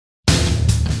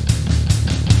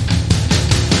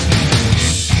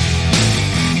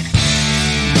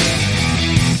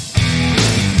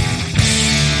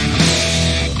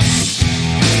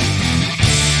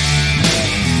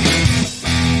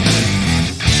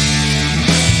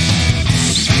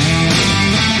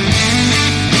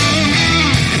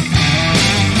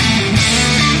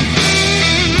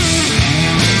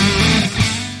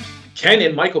Ken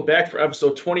and Michael back for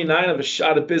episode 29 of A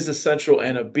Shot of Business Central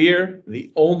and a Beer,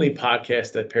 the only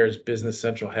podcast that pairs Business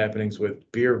Central happenings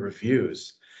with beer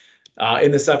reviews. In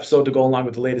this episode, to go along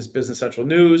with the latest Business Central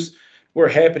news, we're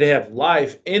happy to have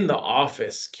live in the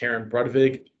office Karen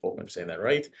Brudvig, hope I'm saying that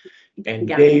right, and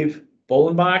Dave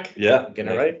Bolenbach. Yeah.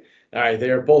 Getting it right? All right,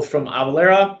 they are both from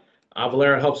Avalara.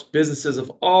 Avalara helps businesses of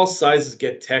all sizes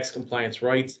get tax compliance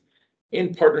right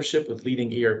in partnership with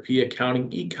leading ERP, accounting,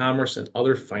 e-commerce, and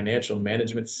other financial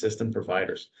management system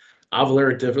providers.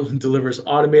 Avalara delivers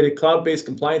automated cloud-based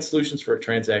compliance solutions for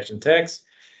transaction tax,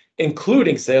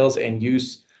 including sales and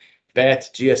use, VAT,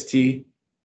 GST,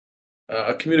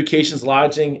 communications,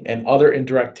 lodging, and other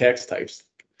indirect tax types.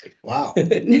 Wow.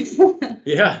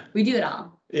 Yeah. We do it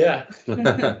all. Yeah.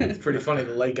 It's pretty funny.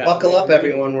 The light got. Buckle up,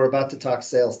 everyone. We're about to talk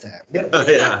sales tax. Yeah.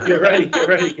 Get ready. Get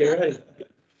ready. Get ready.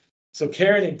 So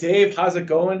Karen and Dave, how's it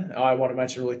going? Oh, I want to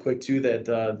mention really quick too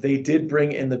that they did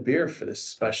bring in the beer for this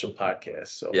special podcast.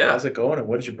 So how's it going and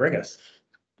what did you bring us?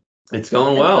 It's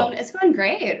going well. It's going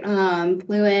great.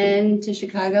 Flew in to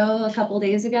Chicago a couple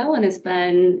days ago and it's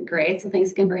been great. So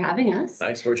thanks again for having us.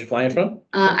 Nice. Where'd you flying from?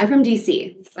 I'm from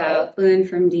DC. So flew in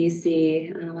from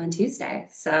DC on Tuesday.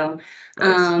 So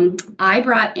I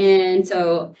brought in,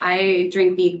 so I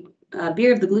drink the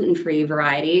beer of the gluten-free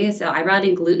variety. So I brought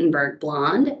in Glutenberg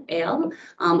Blonde Ale.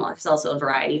 It's also a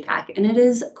variety pack and it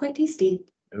is quite tasty.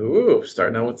 Ooh,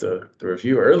 starting out with the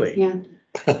review early. Yeah.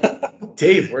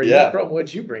 Dave, where are you from?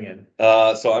 What'd you bring in?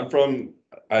 So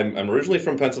I'm originally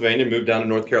from Pennsylvania, moved down to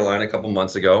North Carolina a couple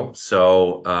months ago.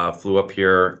 So flew up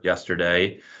here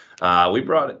yesterday. We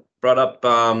brought up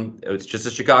it was just a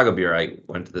Chicago beer. I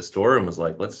went to the store and was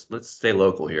like, let's stay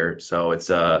local here. So it's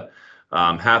a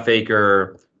Half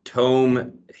Acre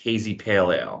Tome Hazy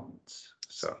Pale Ale.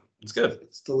 So it's good.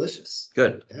 It's delicious.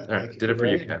 Good. Yeah, All right, thank did you it for for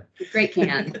you, bringing Ken. Great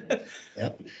can.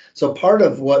 Yep. So part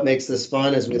of what makes this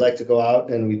fun is we like to go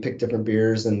out and we pick different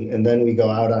beers and then we go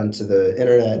out onto the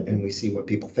internet and we see what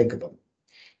people think of them.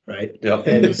 Right. Yep.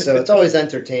 And so it's always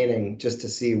entertaining just to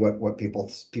see what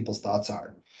people's thoughts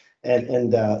are.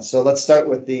 And so let's start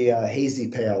with the Hazy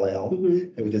Pale Ale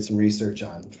that we did some research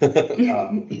on.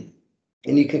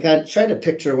 And you can kind of try to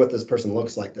picture what this person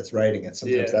looks like that's writing it.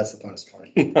 Sometimes that's the funnest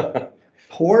part.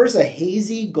 Pours a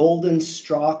hazy golden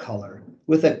straw color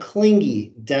with a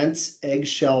clingy, dense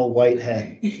eggshell white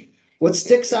head. What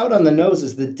sticks out on the nose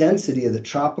is the density of the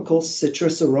tropical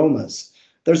citrus aromas.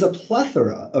 There's a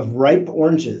plethora of ripe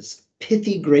oranges,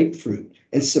 pithy grapefruit,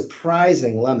 and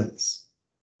surprising lemons,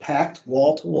 packed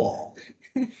wall to wall.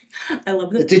 I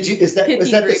love the. Was that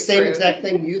the same grapefruit. exact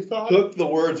thing you thought? Took the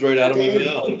words right out of my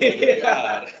mouth.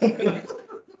 Yeah.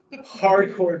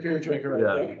 Hardcore beer drinker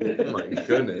right Yeah. there. Oh my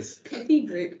goodness. Pithy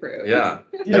grapefruit. Yeah.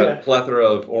 Yeah. A plethora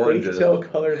of oranges. Eggshell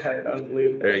colored head,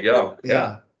 unbelievable. There you go.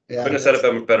 Yeah. Couldn't have said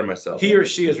it better myself. He or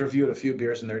she has reviewed a few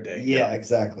beers in their day. Yeah,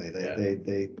 exactly.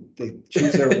 They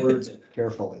choose their words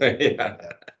carefully. Yeah.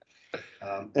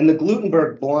 And the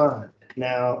Glutenberg Blonde.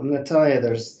 Now, I'm going to tell you,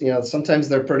 there's, sometimes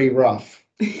they're pretty rough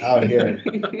out here.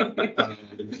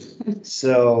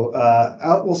 So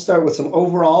we'll start with some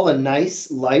overall a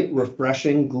nice, light,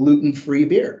 refreshing, gluten-free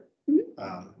beer.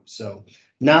 So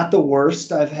not the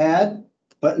worst I've had,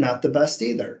 but not the best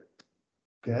either.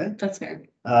 Okay. That's fair.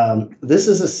 This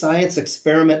is a science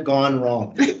experiment gone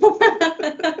wrong.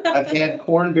 I've had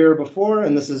corn beer before,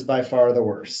 and this is by far the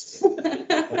worst.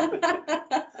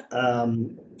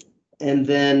 And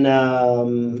then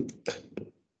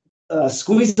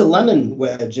squeeze the lemon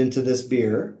wedge into this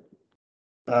beer.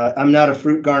 I'm not a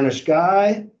fruit garnish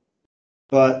guy,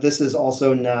 but this is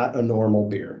also not a normal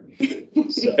beer.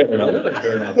 So,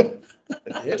 Fair enough.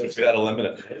 Just gotta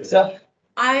limit it. so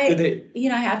I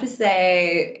have to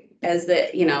say, as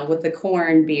with the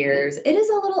corn beers, it is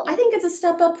a little, I think it's a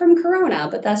step up from Corona,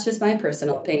 but that's just my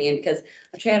personal opinion because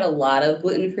I've tried a lot of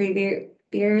gluten-free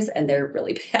beers and they're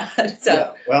really bad. So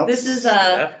yeah, well, this is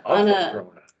on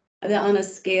a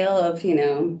scale of,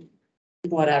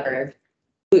 whatever,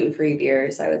 gluten-free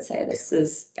beers, I would say this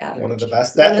is average. one of the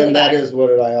best. That is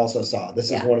what I also saw.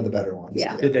 This is one of the better ones.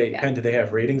 Yeah. Did they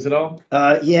have ratings at all?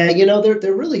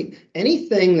 They're really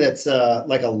anything that's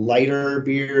like a lighter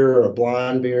beer or a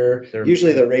blonde beer.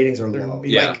 Usually the ratings are low.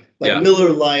 Like Miller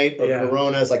Lite or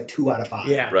Corona is like 2 out of 5.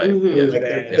 Yeah. Right.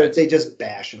 Like they just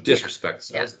bash them. Disrespect.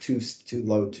 So it's too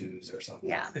low 2s or something.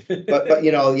 Yeah. But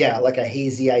like a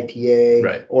hazy IPA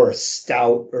Right. or a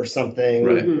stout or something,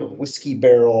 Right. or whiskey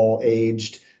barrel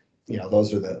aged.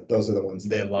 Those are the ones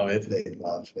They love it. They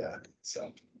love, yeah.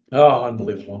 So Oh,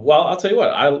 unbelievable. Well, I'll tell you what,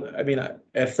 I mean,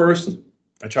 at first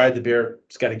I tried the beer.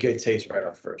 It's got a good taste right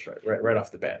off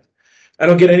the bat. I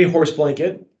don't get any horse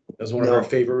blanket, That was one of No. our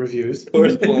favorite reviews.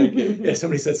 Horse blanket. Yeah,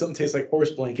 somebody said something tastes like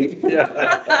horse blanket. Yeah.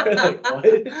 Like, what?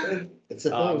 It's a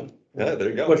thing. Yeah, there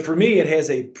you go. But for me, it has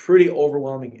a pretty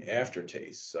overwhelming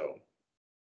aftertaste, so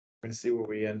we're gonna see where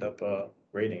we end up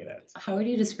rating it at. How would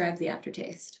you describe the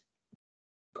aftertaste?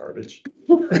 Garbage.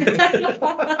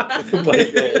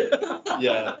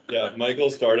 Yeah. Michael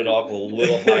started off a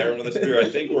little higher on the spear. I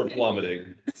think we're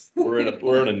plummeting. We're in a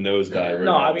nosedive right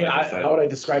No, now. I mean, how would I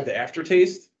describe the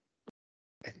aftertaste?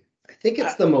 I think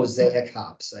it's the mosaic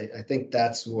hops. I think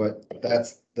that's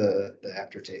the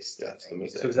aftertaste. That's the So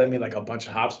mosaic. does that mean like a bunch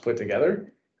of hops put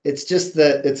together? It's just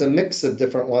that it's a mix of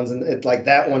different ones, and it like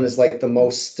that one is like the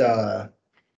most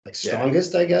like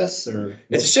strongest, I guess, or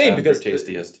It's a shame because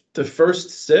tastiest. the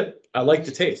first sip, I like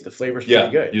the taste. The flavor's Yeah,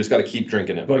 pretty good. you just got to keep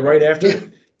drinking it. But right after, if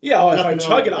I No,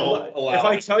 chug it, allow if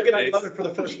I it chug it, I taste. love it for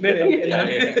the first minute. Yeah.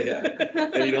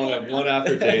 And you don't have one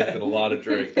aftertaste and a lot of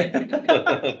drink.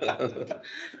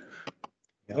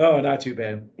 Oh, not too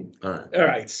bad. All right. All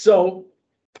right, so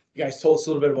you guys told us a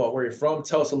little bit about where you're from.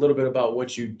 Tell us a little bit about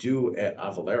what you do at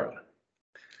Avalara.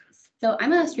 So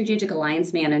I'm a strategic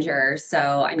alliance manager. So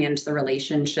I manage the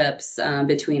relationships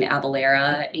between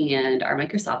Avalara and our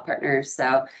Microsoft partners.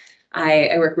 So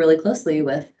I work really closely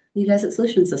with you guys at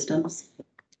Solution Systems.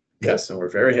 Yes, and we're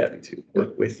very happy to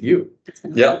work with you. It's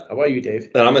been Yeah. How about you, Dave?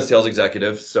 And I'm a sales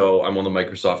executive, so I'm on the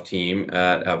Microsoft team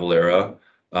at Avalara.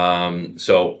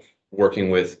 So working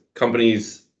with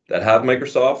companies that have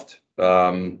Microsoft,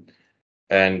 and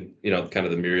kind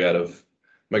of the myriad of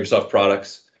Microsoft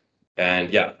products.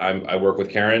 And yeah, I work with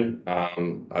Karen,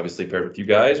 obviously paired with you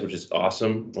guys, which is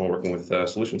awesome when working with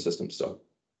Solution Systems. So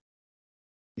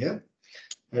yeah.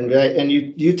 And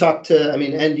you talk to, I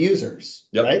mean, end users,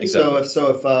 Yep, right? exactly.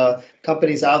 So if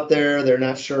companies out there, they're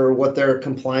not sure what their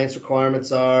compliance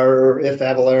requirements are, or if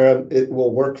Avalara it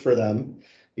will work for them,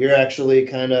 you're actually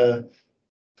kind of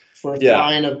first Yeah.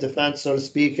 line of defense, so to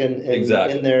speak, and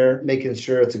Exactly. in there making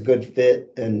sure it's a good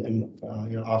fit and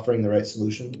offering the right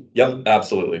solution. Yep,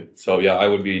 absolutely. So yeah, I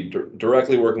would be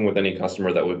directly working with any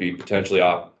customer that would be potentially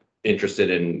interested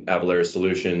in Avalara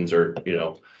solutions, or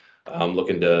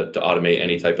looking to automate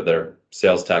any type of their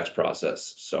sales tax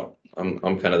process. So I'm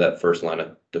kind of that first line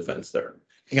of defense there.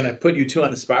 Can I put you two on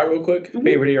the spot real quick? Mhm.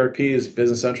 Favorite ERP is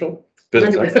Business Central.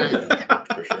 Business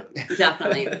 100%. for sure.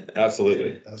 Definitely.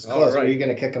 Absolutely. That was All close. Are right. you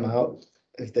gonna kick them out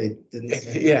if they didn't?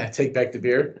 say? Yeah, take back the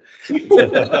beer.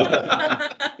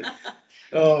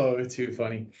 Oh, too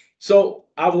funny. So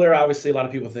Avalara, obviously, a lot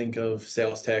of people think of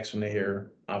sales tax when they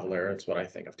hear Avalara. It's what I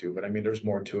think of too. But I mean, there's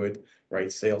more to it,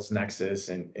 right? Sales Nexus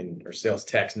and or Sales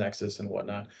Tax Nexus and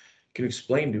whatnot. Can you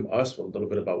explain to us a little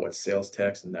bit about what Sales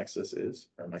Tax Nexus is?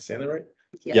 Or am I saying that right?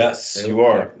 Yes, Sales you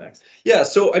are. Tax Nexus. Yeah,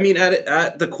 so I mean,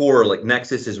 at the core, like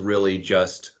Nexus is really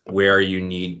just where you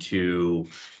need to,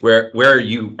 where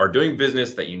you are doing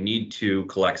business that you need to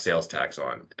collect sales tax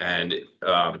on. And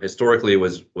historically, it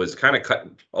was kind of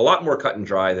a lot more cut and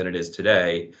dry than it is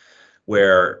today,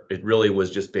 where it really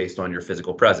was just based on your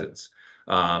physical presence.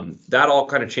 That all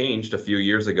kind of changed a few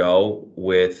years ago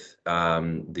with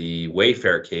the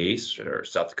Wayfair case, or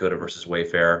South Dakota versus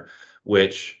Wayfair,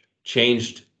 which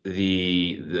changed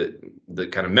the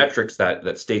kind of metrics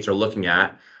that states are looking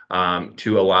at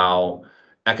to allow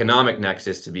economic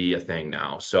nexus to be a thing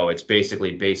now. So it's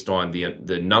basically based on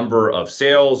the number of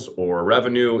sales or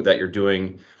revenue that you're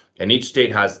doing, and each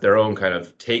state has their own kind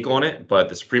of take on it. But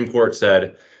the Supreme Court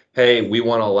said, hey, we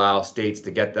want to allow states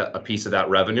to get a piece of that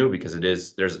revenue, because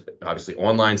there's obviously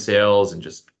online sales and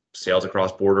just sales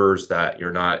across borders that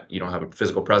you don't have a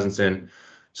physical presence in.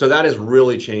 So that has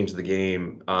really changed the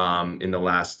game in the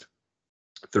last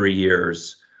 3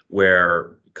 years,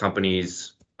 where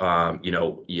companies,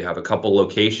 you have a couple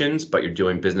locations, but you're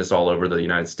doing business all over the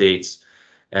United States,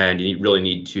 and you really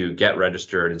need to get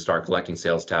registered and start collecting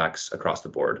sales tax across the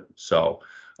board. So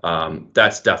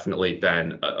that's definitely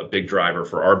been a big driver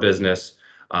for our business.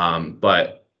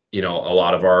 But a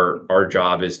lot of our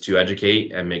job is to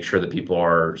educate and make sure that people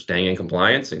are staying in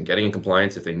compliance and getting in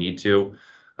compliance if they need to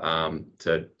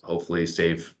hopefully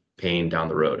save pain down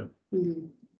the road. Mhm.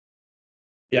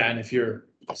 Yeah, and if you're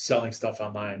selling stuff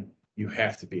online, you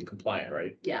have to be compliant,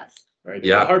 right? Yes. Right.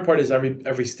 Yeah. The hard part is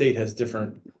every state has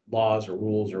different laws or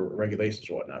rules or regulations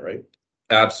or whatnot, right?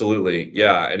 Absolutely.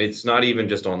 Yeah. And it's not even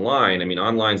just online. I mean,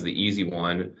 online's the easy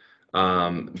one.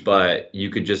 But you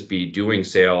could just be doing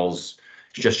sales,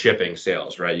 just shipping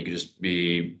sales, right? You could just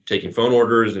be taking phone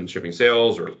orders and shipping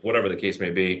sales, or whatever the case may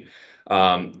be.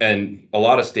 And a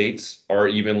lot of states are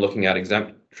even looking at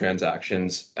exempt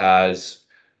transactions as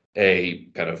a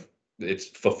kind of, it's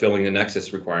fulfilling the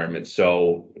nexus requirement.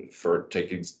 So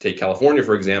take California,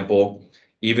 for example,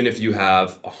 even if you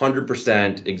have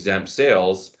 100% exempt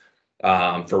sales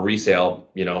for resale,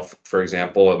 for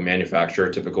example, a manufacturer,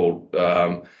 typical,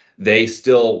 they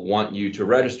still want you to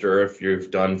register if you've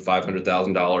done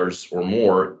 $500,000 or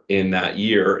more in a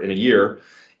year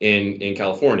in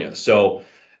California. So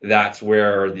that's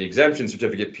where the exemption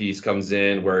certificate piece comes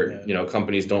in, where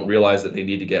companies don't realize that they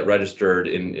need to get registered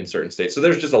in certain states. So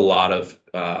there's just a lot of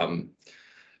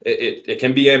it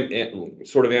can be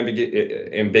sort of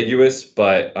ambiguous,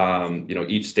 but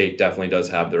each state definitely does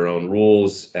have their own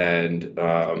rules, and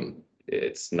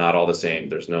it's not all the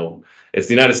same. It's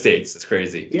the United States. It's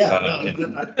crazy. Yeah,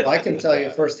 no, I can tell you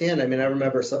firsthand. I mean, I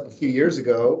remember a few years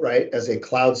ago, right, as a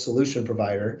cloud solution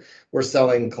provider, we're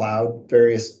selling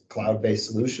various cloud-based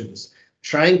solutions,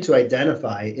 trying to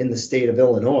identify in the state of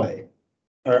Illinois,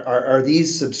 are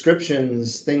these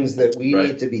subscriptions things that we Right.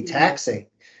 need to be taxing?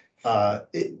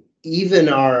 Even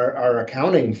our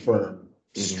accounting firm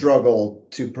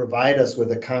struggled to provide us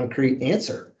with a concrete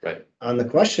answer on the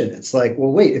question. It's like,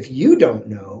 well, wait, if you don't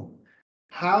know,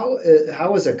 how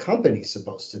is a company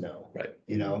supposed to know? Right.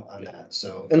 On that.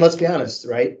 So, and let's be honest,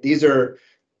 right? This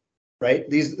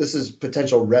is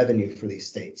potential revenue for these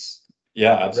states.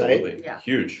 Yeah, absolutely. Right? Yeah.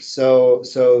 Huge. So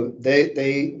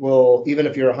they will, even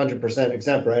if you're 100%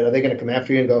 exempt, right? Are they going to come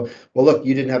after you and go, well, look,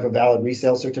 you didn't have a valid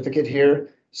resale certificate here,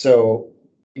 so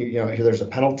there's a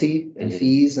penalty and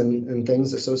fees and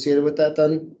things associated with that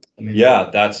then? I mean, Yeah,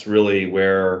 that's really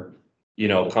where,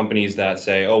 companies that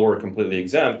say, oh, we're completely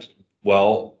exempt,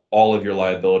 well, all of your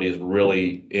liability is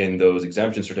really in those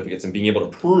exemption certificates and being able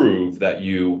to prove that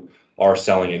you are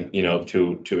selling,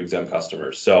 to exempt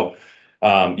customers. So,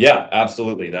 yeah,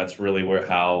 absolutely. That's really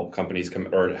how companies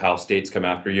how states come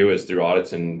after you, is through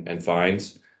audits and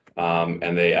fines.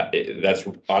 And that's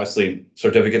honestly,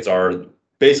 certificates are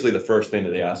basically the first thing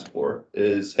that they ask for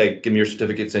is, hey, give me your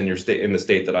certificates in the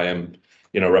state that I am,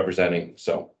 representing.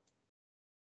 So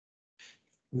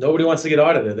Nobody wants to get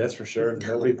audited, that's for sure.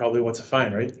 Nobody probably wants a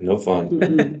fine, right? no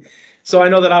fun. So I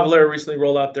know that Avalara recently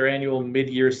rolled out their annual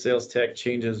mid-year sales tax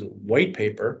changes white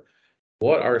paper.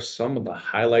 What are some of the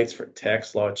highlights for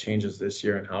tax law changes this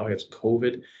year, and how has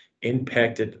COVID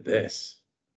impacted this?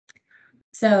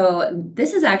 So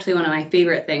this is actually one of my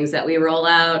favorite things that we roll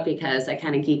out, because I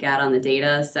kind of geek out on the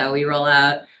data. So we roll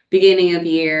out beginning of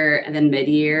year and then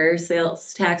mid-year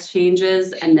sales tax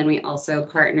changes. And then we also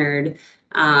partnered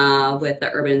with the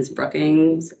Urban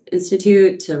Brookings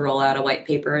Institute to roll out a white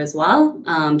paper as well,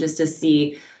 just to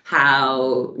see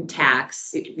how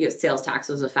sales tax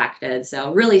was affected.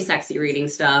 So really sexy reading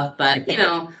stuff, but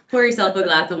pour yourself a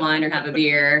glass of wine or have a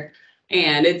beer,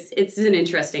 and it's an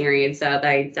interesting read. So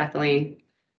I definitely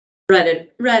read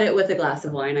it with a glass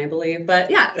of wine, I believe. But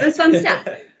yeah, it was fun stuff.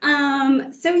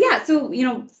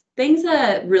 So things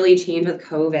that really changed with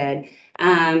COVID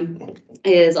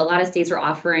is a lot of states were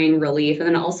offering relief, and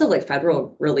then also like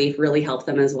federal relief really helped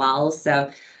them as well.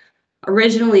 So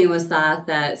originally it was thought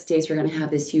that states were going to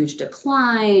have this huge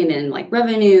decline in like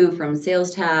revenue from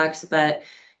sales tax, but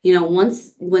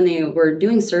when they were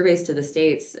doing surveys to the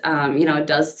states, it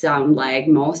does sound like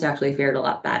most actually fared a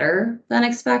lot better than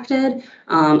expected.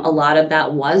 A lot of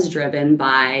that was driven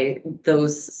by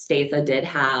those states that did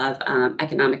have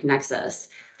economic nexus.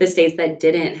 The states that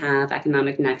didn't have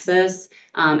economic nexus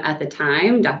at the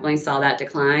time definitely saw that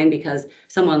decline, because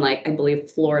someone like, I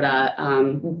believe, Florida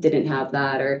didn't have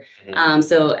that, or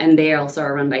and they also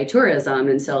are run by tourism,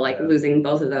 and so losing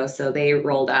both of those, so they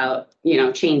rolled out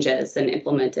changes and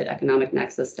implemented economic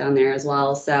nexus down there as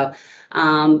well. So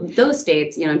those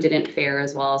states didn't fare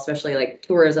as well, especially like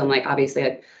tourism, like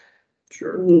obviously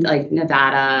like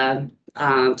Nevada,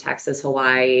 Texas,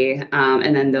 Hawaii,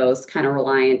 and then those kind of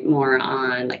reliant more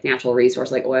on like natural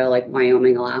resource like oil, like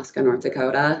Wyoming, Alaska, North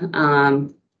Dakota.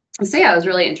 So yeah, it was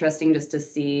really interesting just to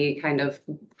see kind of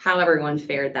how everyone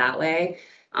fared that way.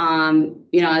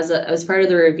 As part of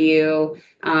the review,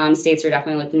 states are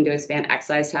definitely looking to expand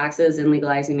excise taxes and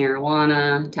legalizing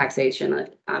marijuana, taxation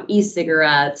of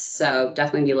e-cigarettes. So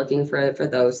definitely be looking for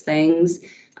those things.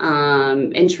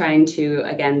 And trying to,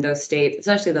 again, those states,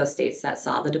 especially those states that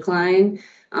saw the decline,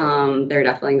 they're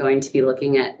definitely going to be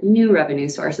looking at new revenue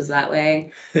sources that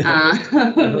way.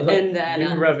 And then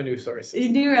new revenue sources.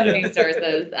 And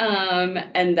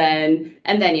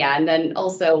then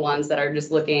also ones that are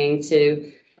just looking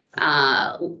to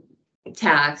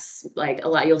tax, like a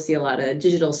lot, you'll see a lot of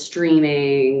digital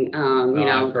streaming, a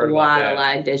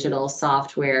lot of digital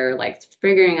software, like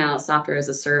figuring out software as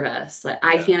a service. Like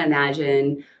I can't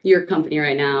imagine your company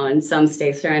right now in some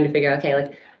states trying to figure out, okay,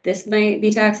 like this might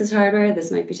be taxed as hardware,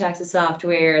 this might be taxed as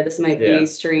software, this might be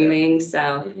streaming.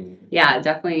 So yeah,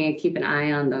 definitely keep an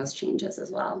eye on those changes as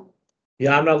well.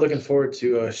 Yeah, I'm not looking forward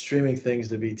to streaming things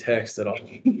to be taxed at all.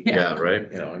 Yeah,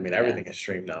 right. You know, I mean, everything is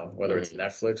streamed now, whether it's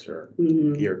Netflix or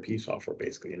Mhm. ERP software,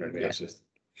 basically. You know what I mean? Yeah. It's just,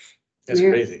 it's Mar-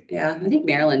 crazy. Yeah, I think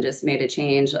Maryland just made a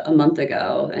change a month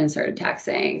ago and started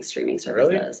taxing streaming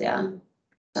Really? services. Yeah.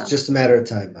 It's just a matter of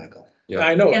time, Michael. Yeah.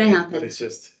 I know, Gonna it is, happen. but it's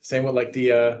just same with like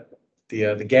the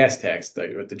gas tax,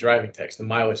 with the driving tax, the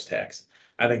mileage tax.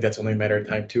 I think that's only a matter of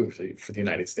time too for the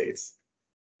United States.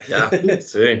 Yeah,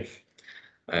 see.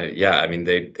 Yeah, I mean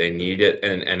they need it,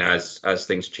 and as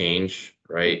things change,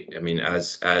 right? I mean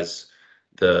as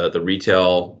the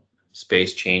retail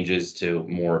space changes to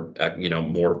more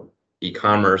more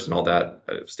e-commerce and all that,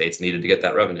 states needed to get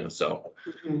that revenue. So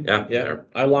Mhm. yeah, Yeah,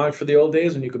 I long for the old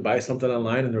days when you could buy something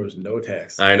online and there was no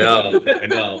tax. I know, I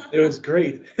know. It was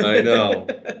great. I know.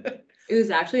 It was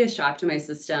actually a shock to my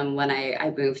system when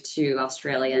I moved to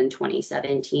Australia in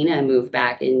 2017. I moved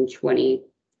back in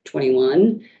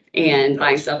 2021. And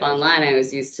buying Nice, stuff nice. online, I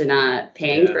was used to not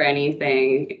paying Yeah. for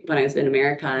anything when I was in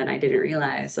America, and I didn't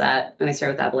realize that when I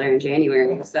started with Avalara in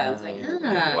January. So I was like,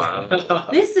 Wow.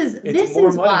 this is It's more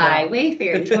money why now.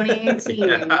 Wayfair in 2018.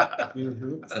 Yeah.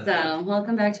 Mhm. So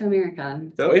welcome back to America.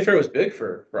 Wayfair was big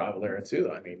for Avalara too,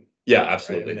 though. I mean, Yeah, right, I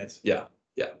absolutely. mean, it's Yeah,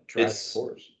 driving It's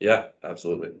force. yeah,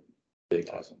 absolutely. Big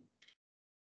time. Awesome.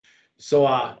 So,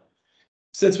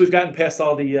 since we've gotten past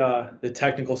all the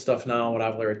technical stuff now, what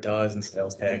Avalara does and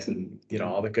sales tax and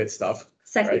all the good stuff.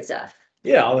 Sexy Right. stuff.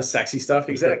 Yeah, all the sexy stuff.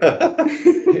 Exactly.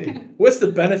 What's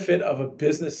the benefit of a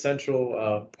Business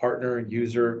Central partner,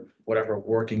 user, whatever,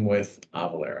 working with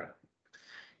Avalara?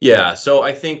 Yeah, so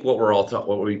I think what we're all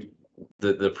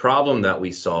the problem that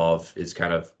we solve is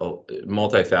kind of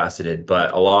multifaceted,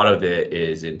 but a lot of it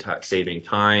is in saving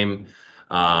time,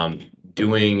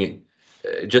 doing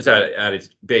just at its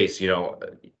base,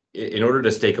 in order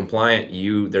to stay compliant,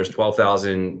 there's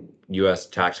 12,000 US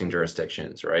taxing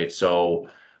jurisdictions, right? So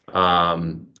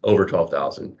over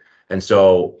 12,000. And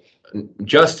so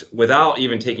just without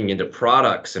even taking into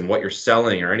products and what you're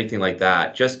selling or anything like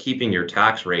that, just keeping your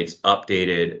tax rates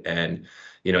updated and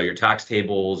your tax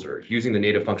tables or using the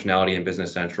native functionality in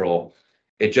Business Central,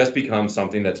 it just becomes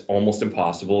something that's almost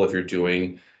impossible if you're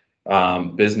doing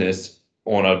business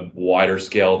on a wider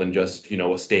scale than just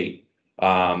a state.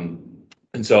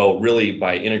 And so really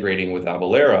by integrating with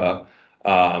Avalara,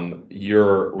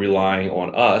 you're relying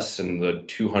on us and the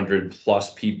 200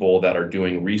 plus people that are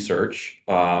doing research,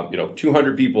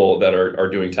 200 people that are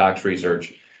doing tax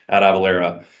research at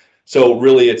Avalara. So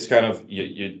really it's kind of,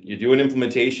 you do an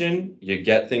implementation, you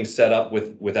get things set up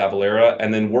with Avalara,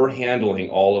 and then we're handling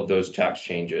all of those tax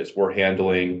changes. We're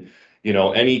handling,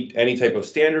 any type of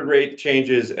standard rate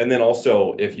changes. And then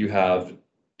also if you have,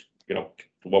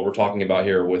 what we're talking about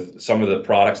here with some of the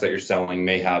products that you're selling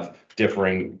may have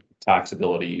differing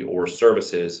taxability or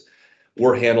services,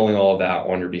 we're handling all of that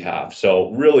on your behalf.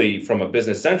 So really from a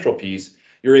Business Central piece,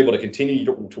 you're able to continue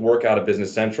to work out a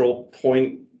Business Central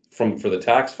point for the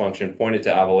tax function, point it to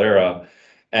Avalara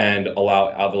and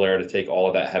allow Avalara to take all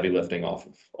of that heavy lifting off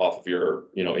of your,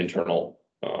 internal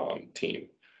team.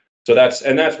 So that's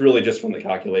really just from the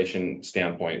calculation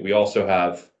standpoint. We also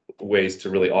have ways to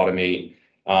really automate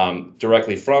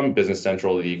directly from Business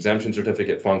Central, the exemption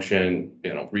certificate function,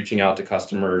 reaching out to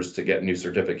customers to get new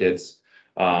certificates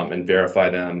and verify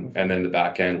them, and then the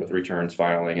back end with returns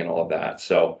filing and all of that.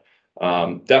 So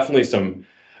definitely some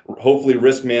hopefully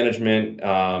risk management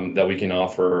that we can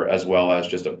offer, as well as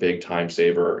just a big time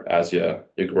saver as you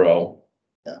grow.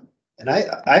 Yeah. And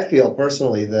I feel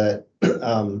personally that,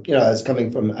 as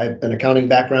coming from, I have an accounting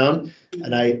background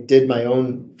and I did my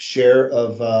own share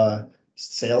of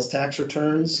sales tax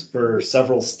returns for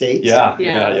several states. Yeah.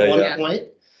 At one yeah. point.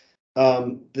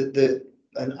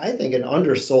 And I think an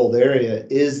undersold area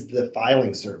is the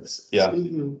filing services. Yeah.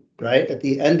 Mhm. Right? At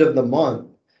the end of the month,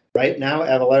 right now,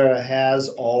 Avalara has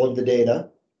all of the data.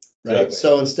 Right? Exactly.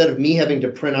 So instead of me having to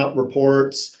print out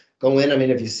reports, go in, I mean,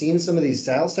 have you seen some of these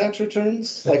sales tax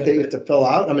returns? Like that you have to fill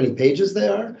out, how many pages they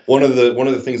are? One of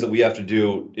the things that we have to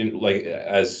do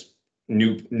as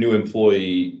new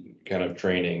employee kind of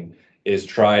training is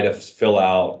try to fill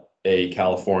out a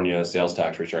California sales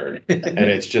tax return. And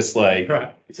it's just like,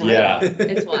 Right. yeah,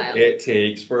 It's wild. it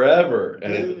takes forever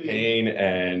and it's a pain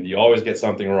and you always get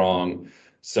something wrong.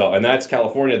 So, and that's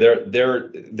California.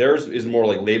 Theirs is more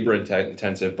like labor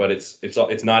intensive, but it's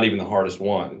not even the hardest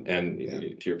one. And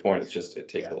to your point, it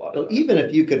takes a lot So of time. even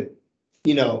if you could,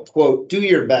 quote, do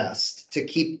your best to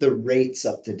keep the rates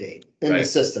up to date in the Right.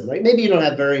 system, right? Maybe you don't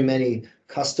have very many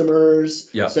customers.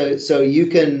 Yeah. So you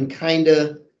can kind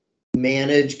of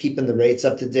manage keeping the rates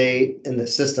up to date in the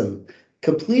system,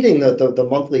 completing the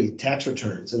monthly tax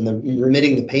returns and the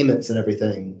remitting the payments and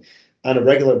everything. on a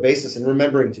regular basis and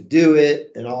remembering to do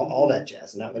it and all that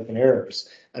jazz and not making errors.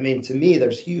 I mean, to me,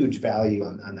 there's huge value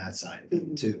on that side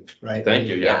too, right? Thank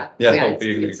you. Yeah. Yeah, Yeah. it's-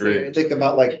 We it's agree. huge. Think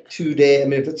about like 2 days. I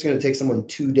mean, if it's gonna take someone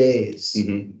 2 days,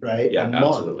 Mhm. right? Yeah, A month,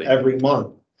 absolutely. every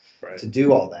month Right. to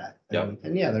do all that. Yeah.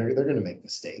 And yeah, they're gonna make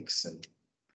mistakes and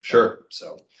Sure.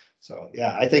 so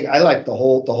yeah, I think I like the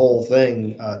whole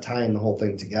thing, tying the whole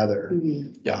thing together.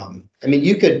 Mhm. Yeah. I mean,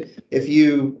 you could, if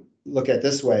you look at it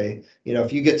this way, you know,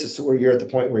 if you get to where you're at the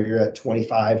point where you're at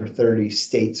 25 or 30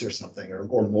 states or something or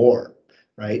more,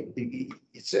 right?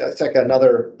 It's like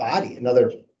another body,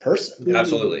 another person.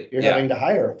 Absolutely. You're Yeah. having to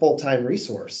hire a full-time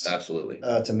resource Absolutely.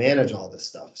 to manage all this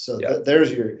stuff. So Yeah.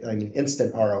 there's your, I mean,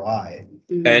 instant ROI.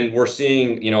 Mhm. And we're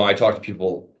seeing, I talk to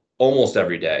people almost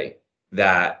every day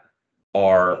that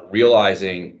are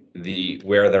realizing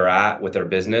where they're at with their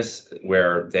business,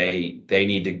 where they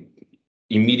need to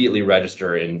immediately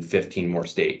register in 15 more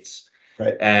states.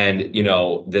 Right. And,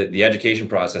 the education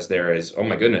process there is, oh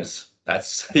my goodness,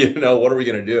 that's, what are we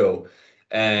going to do?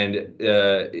 And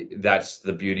that's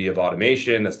the beauty of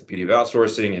automation. That's the beauty of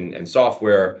outsourcing and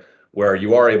software, where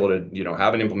you are able to,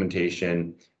 have an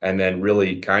implementation and then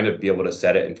really kind of be able to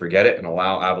set it and forget it and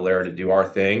allow Avalara to do our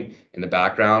thing in the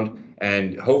background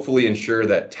and hopefully ensure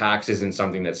that tax isn't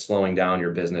something that's slowing down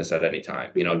your business at any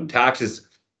time. Taxes,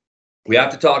 we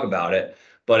have to talk about it,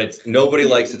 but nobody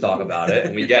likes to talk about it,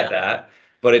 and we get that.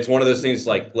 But it's one of those things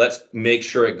like, let's make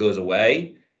sure it goes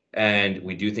away and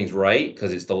we do things right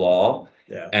because it's the law.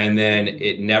 Yeah. And then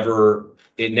it never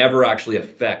actually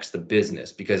affects the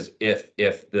business, because if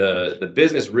the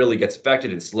business really gets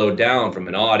affected and slowed down from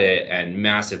an audit and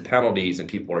massive penalties and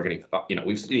people are getting,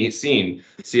 we've seen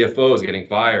CFOs getting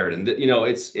fired, and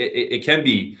it can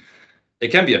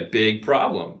be a big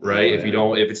problem, right? If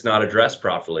it's not addressed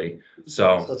properly.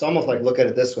 So So it's almost like, look at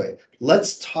it this way.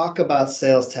 Let's talk about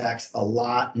sales tax a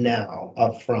lot now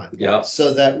up front. Yeah.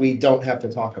 So that we don't have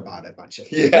to talk about it much.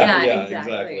 Yeah,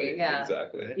 exactly, yeah.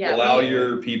 Exactly. Yeah, Allow we-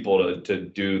 your people to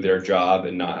do their job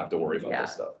and not have to worry about Yeah.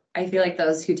 this stuff. I feel like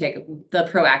those who take the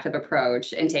proactive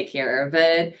approach and take care of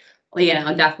it,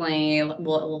 definitely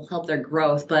will help their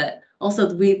growth. But also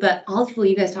but all the people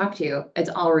you guys talk to, it's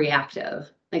all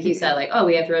reactive. Like you said, like, oh,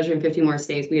 we have to register in 50 more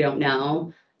states. We don't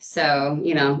know. So,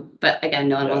 but again,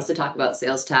 no one wants to talk about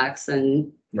sales tax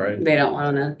and Right. they don't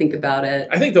want to think about it.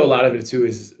 I think though a lot of it too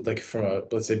is like from a,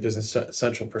 let's say, Business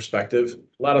Central perspective.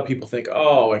 A lot of people think,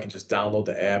 oh, I can just download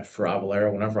the app for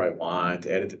Avalara whenever I want,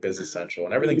 add it to Business Central,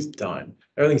 and everything's done.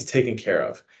 Everything's taken care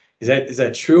of. Is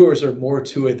that true, or is there more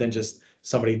to it than just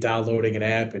somebody downloading an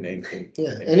app and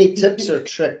Yeah. Any tips or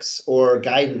tricks or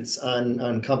guidance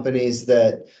on companies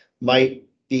that might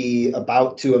be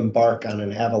about to embark on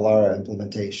an Avalara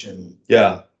implementation?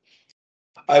 Yeah.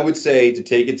 I would say to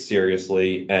take it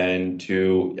seriously and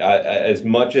to, as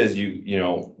much as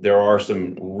there are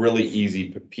some really easy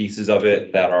pieces of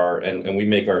it that are, and we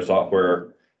make our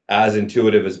software as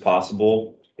intuitive as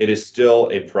possible. It is still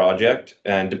a project,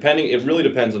 and it really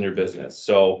depends on your business.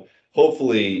 So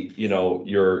hopefully,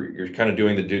 you're kind of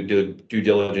doing the due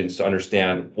diligence to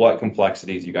understand what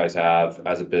complexities you guys have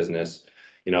as a business.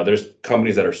 There's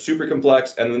companies that are super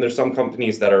complex, and then there's some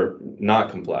companies that are not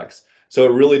complex. So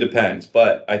it really depends.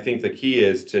 But I think the key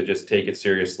is to just take it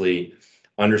seriously,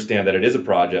 understand that it is a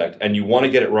project, and you want to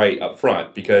get it right up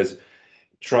front, because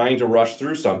trying to rush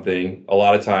through something a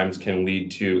lot of times can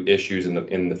lead to issues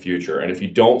in the future. And if you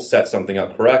don't set something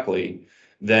up correctly,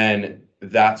 then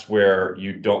that's where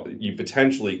you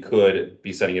potentially could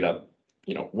be setting it up,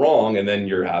 wrong, and then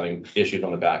you're having issues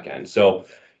on the back end. So,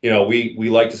 we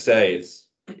like to say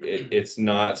it's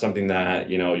not something that,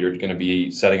 you're going to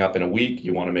be setting up in a week.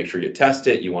 You want to make sure you test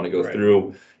it. You want to go Right.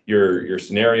 through your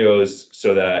scenarios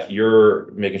so that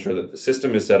you're making sure that the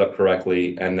system is set up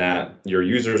correctly and that your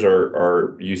users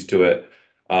are used to it.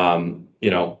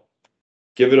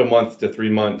 Give it a month to 3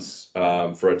 months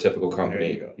for a typical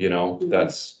company. There you go.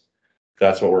 That's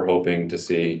what we're hoping to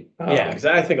see. yeah, because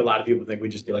I think a lot of people think we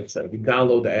just do, like I said, we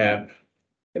download the app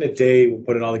in a day, we'll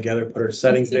put it all together, put our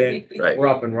settings in, Right. we're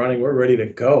up and running, we're ready to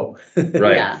go.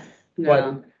 Right. Yeah.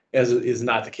 No. As is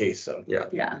not the case. So, Yeah.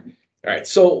 all right.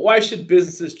 So, why should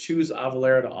businesses choose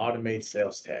Avalara to automate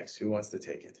sales tax? Who wants to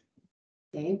take it?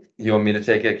 Dave, You want me to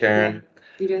take it, Karen?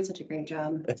 you're doing such a great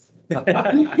job.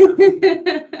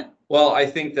 Well, I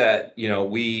think that,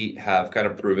 we have kind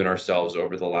of proven ourselves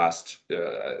over the last,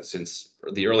 since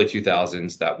the early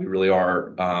 2000s, that we really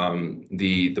are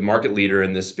the market leader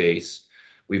in this space.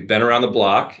 We've been around the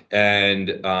block,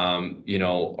 and,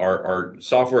 our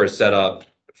software is set up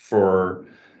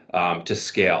to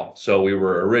scale. So we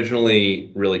were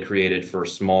originally really created for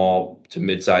small to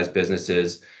mid-sized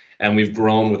businesses. and we've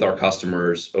grown with our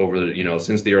customers over the,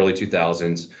 since the early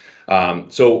 2000s.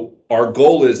 So our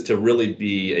goal is to really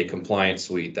be a compliance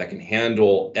suite that can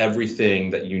handle everything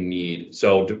that you need.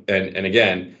 So, and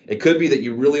again, it could be that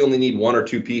you really only need one or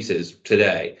two pieces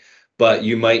today, but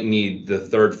you might need the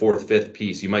third, fourth, fifth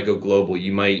piece. You might go global.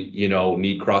 You might,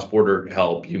 need cross-border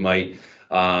help. You might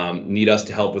need us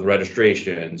to help with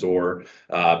registrations or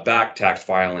back tax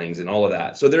filings and all of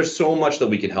that. So there's so much that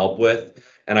we can help with.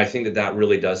 And I think that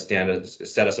really does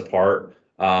set us apart.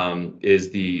 Is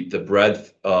the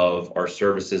breadth of our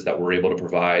services that we're able to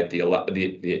provide, the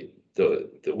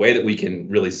way that we can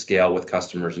really scale with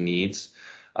customers' needs,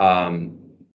 and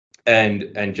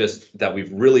just that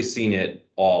we've really seen it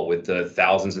all with the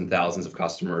thousands and thousands of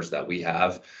customers that we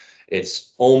have.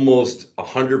 It's almost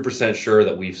 100% sure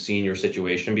that we've seen your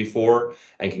situation before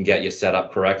and can get you set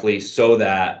up correctly so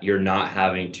that you're not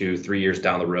having to 3 years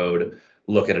down the road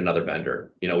look at another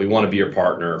vendor. We want to be your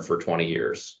partner for 20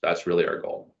 years. That's really our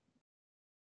goal.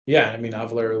 Yeah, I mean,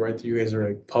 Avalara, right? You guys are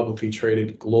a publicly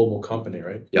traded global company,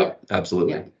 right? Yep,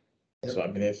 absolutely. Yeah. So I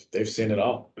mean, they've seen it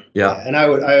all. Yeah. And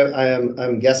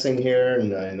I'm guessing here,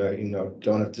 and I know,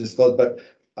 don't have to disclose, but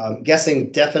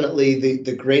guessing definitely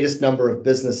the greatest number of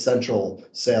Business Central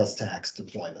sales tax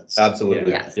deployments.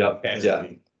 Absolutely. Yes. Yep. Hands Yeah.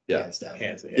 down. Yeah. Hands down.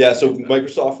 Yeah. So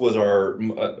Microsoft was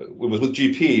it was with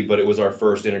GP, but it was our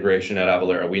first integration at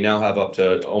Avalara. We now have up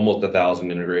to almost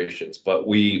 1,000 integrations, but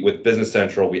with Business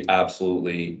Central, we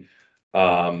absolutely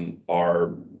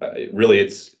are really,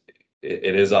 it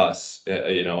is us,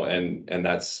 and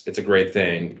it's a great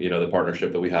thing, the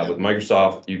partnership that we have with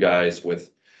Microsoft, you guys,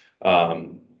 with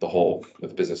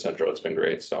with Business Central. It's been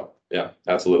great. So yeah,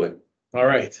 absolutely. All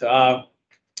right.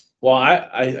 Well,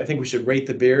 I think we should rate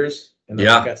the beers. And then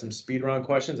I've got some speed round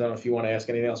questions. I don't know if you want to ask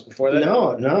anything else before that.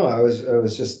 No, I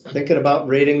was just thinking about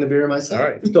rating the beer myself. All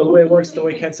right. So the way it works, the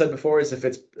way Ken said before, is if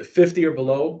it's 50 or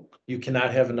below, you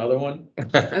cannot have another one.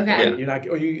 Okay. You're not,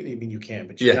 or you can,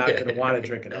 but you're not going to want to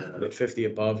drink another one. At 50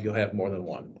 above, you'll have more than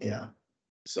one. Yeah.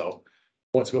 So,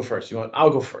 who wants to go first? I'll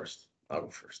go first. All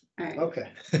right. Okay.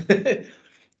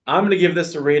 I'm going to give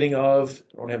this a rating of,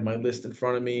 I don't have my list in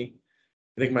front of me.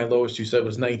 I think my lowest you said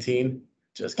was 19.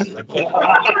 Just kidding. Just kidding.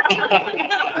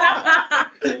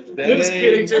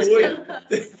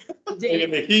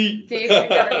 In the heat. Dave, I'm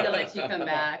never gonna let you come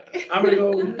back. I'm going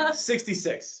to go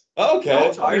 66. Okay.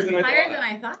 It's higher than Higher than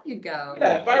I thought you'd go.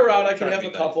 Yeah, if I were out, I could Trying to have be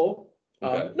a nice. couple.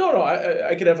 Okay. No,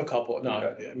 I could have a couple. No,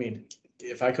 Okay. I mean,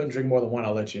 if I couldn't drink more than one,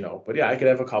 I'll let you know. But yeah, I could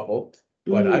have a couple.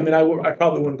 But Mhm. I mean, I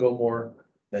probably wouldn't go more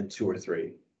than 2 or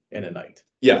 3 in a night.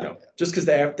 Yeah. Just because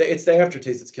it's the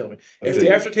aftertaste that's killing me. If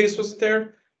the aftertaste wasn't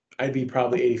there, I'd be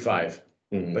probably 85.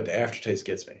 Mhm. But the aftertaste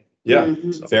gets me. Yeah.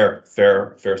 Mhm. Fair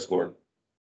score.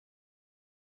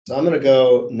 So I'm gonna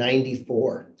go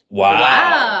 94.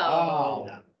 Wow.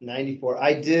 Yeah, 94.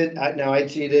 I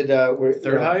cheated. We're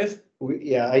Third highest?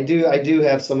 I do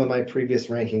have some of my previous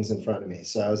rankings in front of me,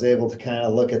 so I was able to kind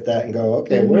of look at that and go,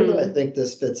 okay, where do I think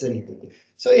this fits in here?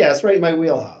 So yeah, it's right in my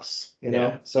wheelhouse,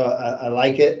 Yeah. So I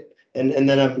like it. And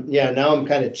then now I'm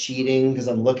kind of cheating because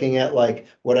I'm looking at like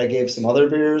what I gave some other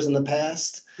beers in the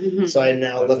past. Mhm. So I'm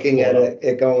now looking at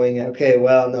it going, okay,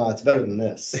 well, no, it's better than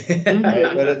this,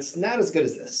 right? But it's not as good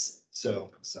as this.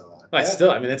 So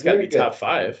I mean, it's got to be Very good. top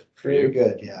 5 for very you.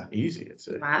 good, yeah. Easy. It's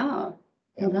Wow.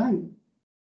 Well done.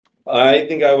 I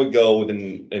think I would go with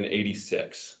an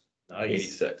 86. nice.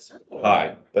 86.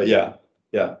 High. But yeah.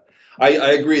 I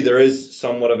agree. There is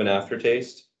somewhat of an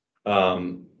aftertaste.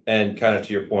 And kind of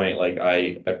to your point, like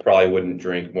I probably wouldn't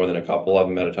drink more than a couple of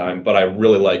them at a time, but I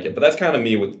really like it. But that's kind of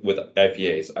me with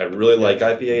IPAs. I really like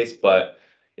IPAs, but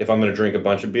if I'm going to drink a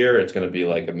bunch of beer, it's going to be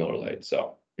like a Miller Lite.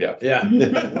 So yeah. Yeah.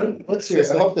 Let's hear.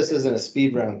 I hope this isn't a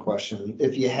speed round question.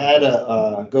 If you had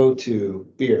a go-to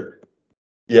beer,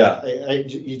 Yeah.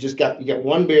 you get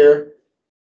one beer.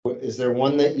 Is there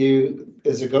one that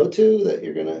is a go-to that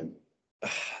you're gonna?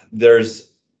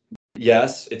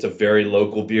 Yes, it's a very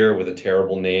local beer with a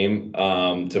terrible name.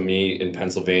 To me in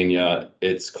Pennsylvania,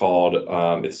 it's called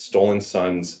it's Stolen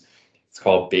Sons. It's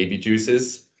called Baby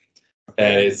Juices.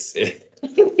 And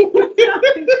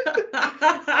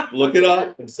look it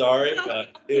up. I'm sorry,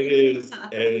 but it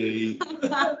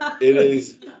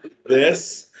is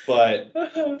this, but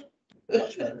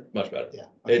much better. Yeah.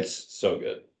 Okay. It's so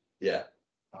good. Yeah.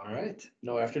 All right.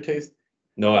 No aftertaste.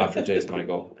 No aftertaste,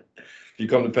 Michael. If you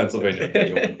come to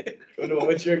Pennsylvania,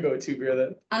 What's your go-to beer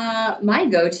then? My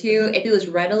go-to, if it was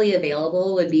readily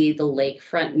available, would be the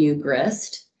Lakefront New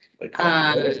Grist.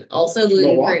 Also gluten-free.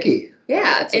 Milwaukee.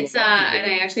 Yeah, it's and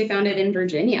I actually found it in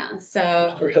Virginia.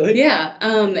 So Really? yeah,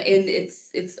 and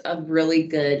it's a really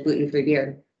good gluten-free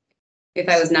beer. If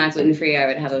I was not gluten-free, I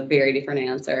would have a very different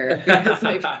answer. Because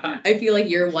I feel like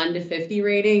your 1 to 50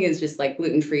 rating is just like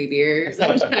gluten-free beers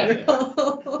in general.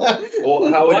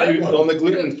 Well, how would you on the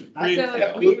gluten?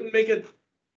 So- Gluten make it.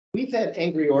 We've had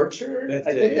Angry Orchard. That's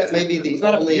I think it. that may be the It's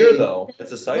not a only. beer though.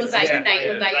 It's a cider. Was that your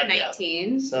Yeah, was that your yeah.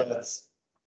 19? So that's.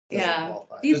 doesn't Yeah.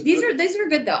 qualify. These are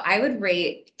good though. I would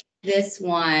rate this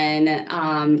one,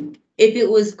 if it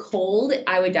was cold,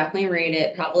 I would definitely rate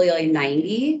it probably like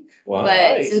 90. Wow.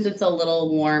 But Nice. since it's a little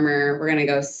warmer, we're gonna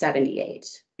go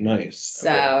 78. Nice.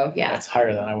 So yeah. That's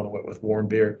higher than I would have went with warm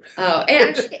beer. Oh,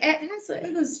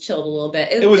 it was chilled a little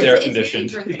bit. It was air it's conditioned.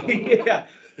 drinkable.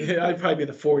 Yeah, I'd probably be in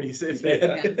the 40s if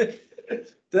that.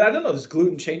 I don't know, does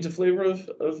gluten change the flavor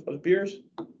of beers?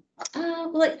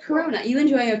 Well, like Corona, you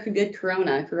enjoy a good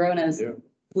Corona. Corona's Yeah.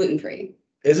 gluten-free.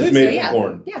 Is It's it? made So, from yeah.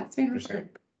 corn. Yeah, it's made from corn.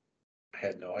 I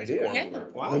had no idea. Yeah.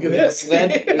 Wow. Look at this. Yeah,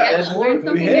 learn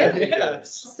something Yeah, new. yeah.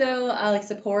 So, like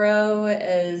Sapporo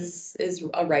is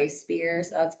a rice beer,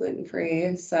 so that's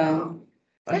gluten-free. So,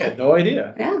 I had no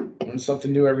idea. yeah. Learn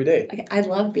something new every day. I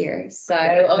love beer, so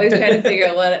I always try to figure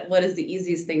out what is the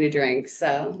easiest thing to drink.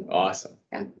 So, Awesome.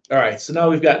 Yeah. All right, so now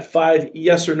we've got 5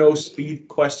 yes or no speed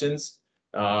questions.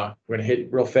 We're gonna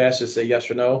hit real fast, just say yes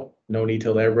or no. No need to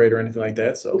elaborate or anything like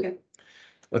that, so. Okay.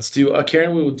 Let's do,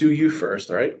 Karen, we will do you first,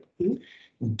 all right? Mhm.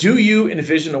 Do you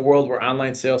envision a world where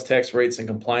online sales tax rates and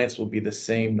compliance will be the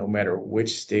same no matter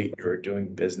which state you're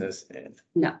doing business in?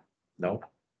 No. No?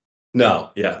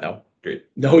 No. Yeah. No? Great.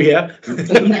 No, yeah?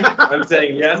 I'm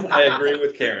saying yes. I agree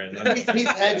with Karen. He's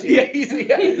edgy. Yeah,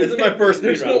 yeah. This is my first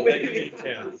There's speed no round. way.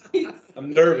 Thank you, Karen.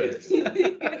 I'm nervous.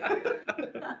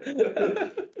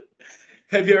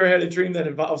 Have you ever had a dream that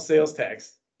involves sales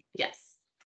tax? yes.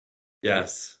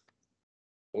 Yes.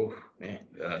 Oh, man.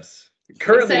 Yes.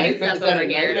 Currently, Saying stuff over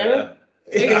here. Yeah.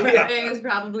 It was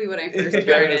probably when I first Been in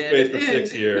started. this space for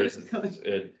 6 years.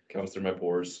 It comes through my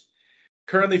pores.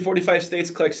 currently 45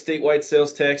 states collect statewide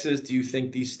sales taxes. Do you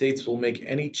think these states will make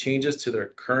any changes to their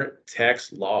current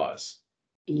tax laws?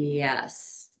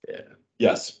 Yes.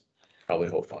 Yes. Probably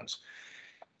whole funds.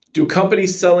 Do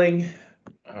companies selling,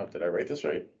 did I write this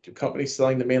right? Do companies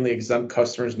selling to mainly exempt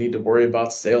customers need to worry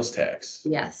about sales tax?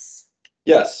 Yes.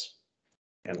 Yes.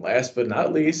 And last but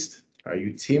not least, are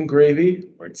you team gravy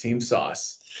or team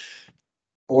sauce?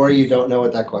 Or you don't know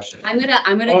what that question is. I'm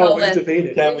gonna Oh, go we with,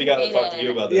 debated. Ken, we gotta talk to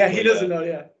you about this. Yeah, he doesn't know,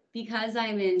 yeah. because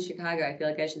I'm in Chicago, I feel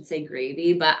like I should say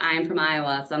gravy, but I'm from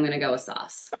Iowa, so I'm gonna go with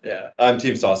sauce. Yeah. I'm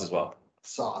team sauce as well.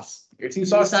 Sauce. Your team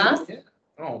sauce? too? Sauce? Yeah.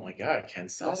 Oh my God, Ken,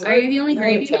 South Are you the only No,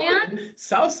 gravy Italian. fan?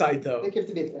 South side I though. think you have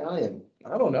to be Italian.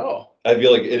 I don't know. I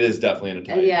feel like it is definitely an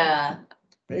Italian. Yeah.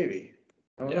 Maybe.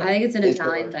 I don't I know. think it's an Is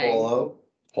Italian there a thing. polo?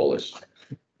 Polish.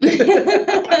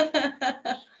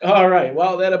 All right.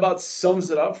 Well, that about sums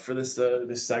it up for this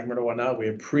segment or whatnot. We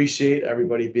appreciate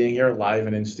everybody being here live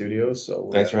and in studio. So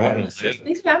Thanks for having us.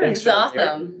 Thanks for having me. Thanks It's for being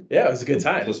here. awesome. Yeah, it was a good It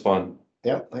time. was fun.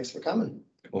 Yeah, thanks for coming.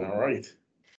 All right.